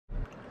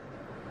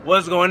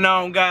What's going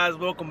on, guys?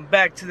 Welcome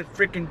back to the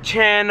freaking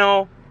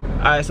channel.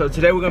 Alright, so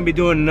today we're gonna be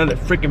doing another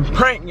freaking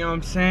prank, you know what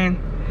I'm saying?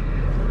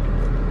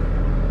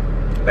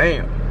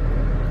 Bam.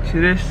 See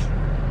this?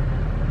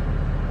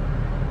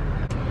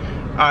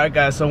 Alright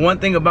guys, so one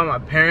thing about my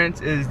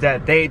parents is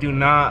that they do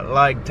not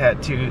like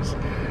tattoos.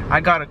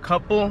 I got a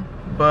couple,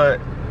 but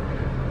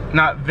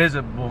not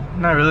visible.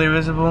 Not really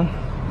visible.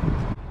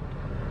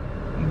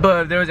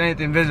 But if there was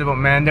anything visible,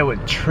 man, they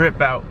would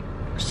trip out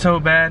so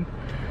bad.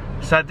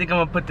 So I think I'm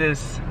gonna put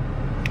this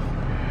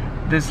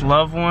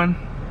love one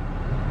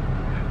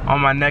on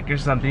my neck or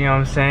something, you know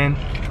what I'm saying?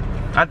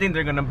 I think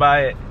they're gonna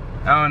buy it.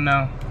 I don't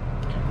know.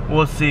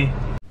 We'll see.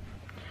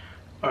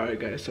 Alright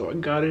guys, so I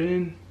got it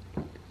in.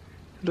 It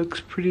looks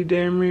pretty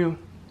damn real.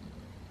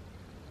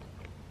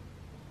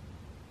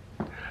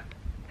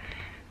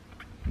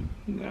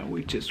 Now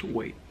we just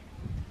wait.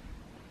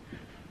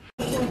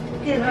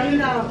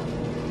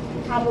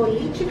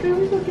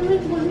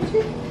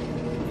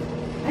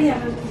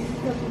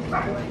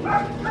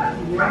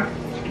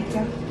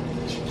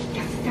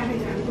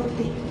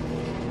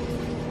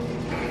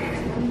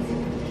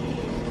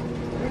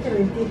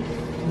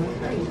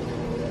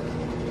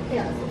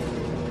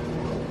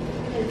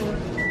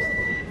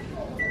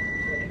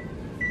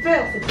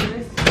 Feo se te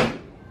ves.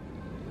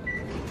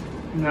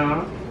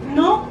 No.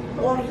 No,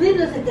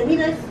 horrible se te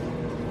mira, es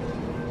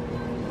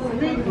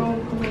horrible.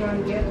 Como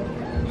banguero.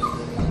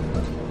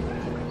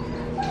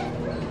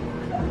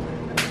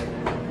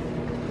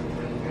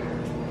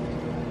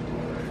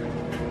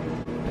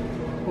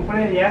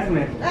 Compare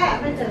Yasmin.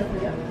 Vete a la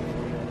fría.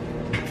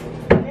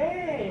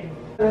 Hey.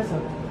 Eso.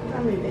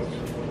 Dame el beso.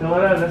 No voy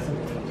a dar eso.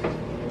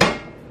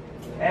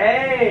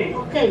 Hey.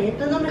 Ok,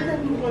 entonces no me dejes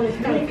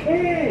molestar.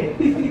 Hey.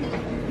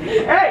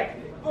 Hey.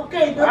 Ok,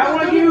 I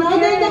wanna give you a no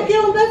kiss.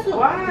 quiero un beso.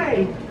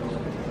 Why?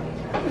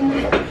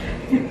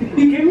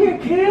 Give me a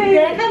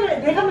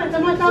kiss. Déjame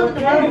tomar todo que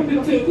te va a dar un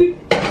poquito.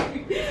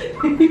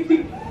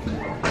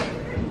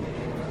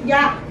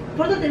 Ya,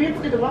 pórtate bien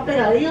porque te voy a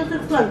pegar. Yo estoy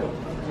actuando.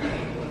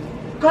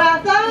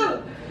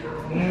 ¡Corazón!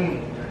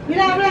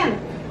 Mira, Abraham.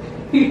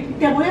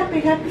 Te voy a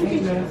pegar,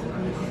 pinche.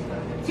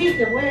 Sí,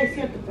 te voy a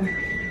decir.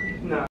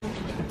 No.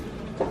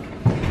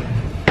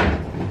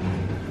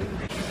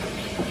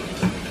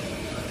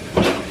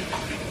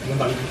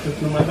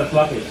 ¿Haces más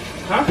tatuajes?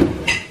 ¿Ah?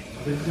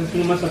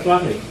 ¿Haces más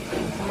tatuajes?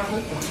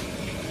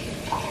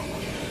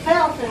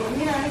 Pero,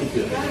 mira,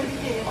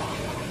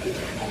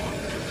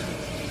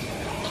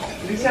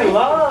 Dice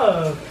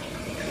love.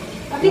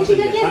 ¿a qué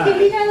chica quieres que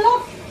diga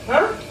love?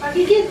 Huh? ¿A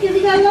qué quieres que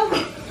diga love?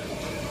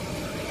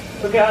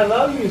 Okay, I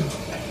love you.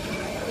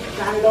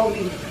 I love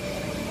you.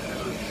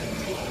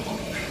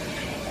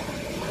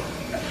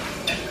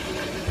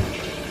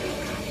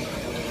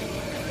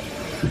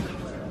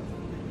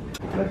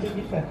 La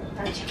chiquita.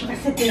 La chiquita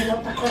se te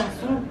nota,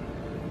 corazón.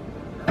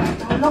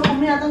 Estás loco,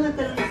 mira dónde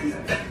te lo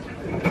hiciste.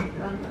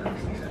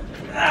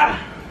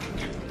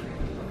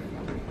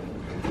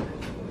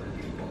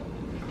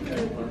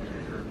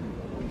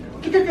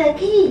 Quítate de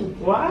aquí,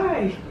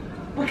 Why?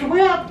 porque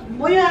voy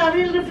a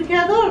abrir el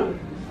refrigerador.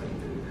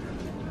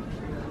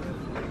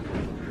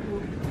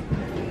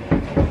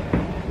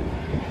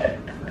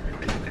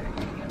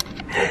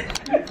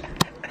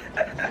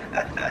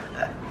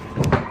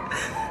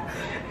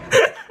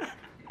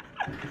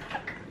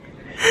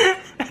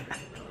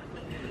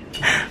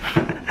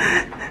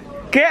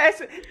 ¿Qué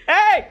es?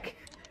 ¡Ey!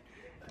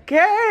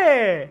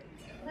 ¿Qué?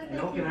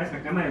 No, que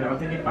esa cámara la va a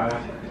tener que pagar.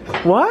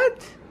 What?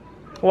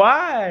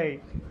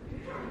 Why?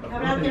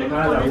 Habrá que no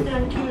comer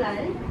tranquila,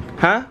 ¿eh?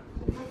 Huh?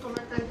 No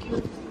comer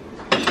tranquila.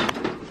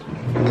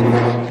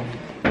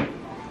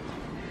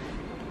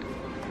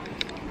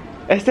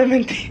 Esto es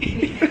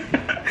mentira.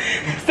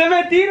 Esto es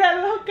mentira,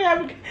 loca.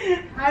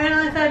 A ver,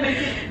 ¿dónde está el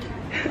mentira?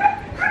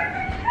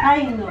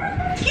 Ay, no.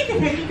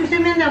 Quítese aquí que usted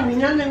me anda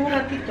mirando en un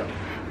ratito.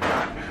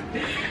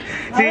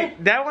 See,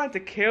 that wanted to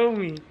kill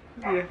me.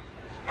 Yeah.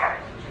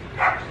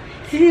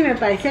 Sí, me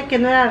parecía que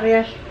no era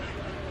real.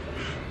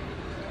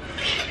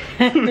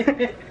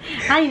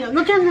 Ay, no,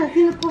 no te andas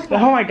haciendo cosas.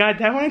 Oh my god,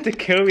 that wanted to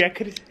kill me. I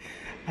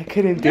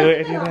couldn't do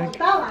it. Yo te lo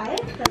botaba,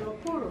 te lo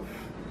juro.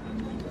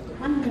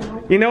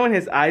 Mándalo. You know when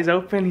his eyes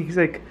open, he's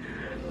like,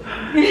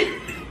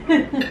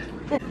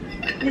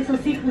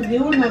 Esos hijos de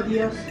uno,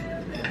 Dios.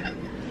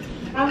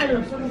 Abre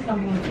los ojos,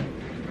 amor.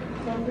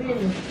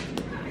 Sonríe.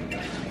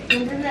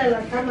 Sonríe a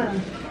la cámara.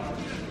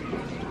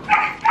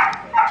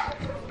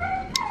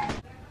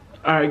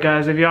 alright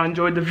guys, if y'all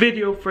enjoyed the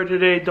video for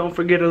today, don't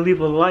forget to leave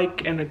a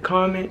like and a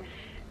comment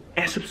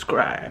and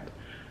subscribe.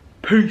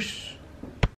 Peace.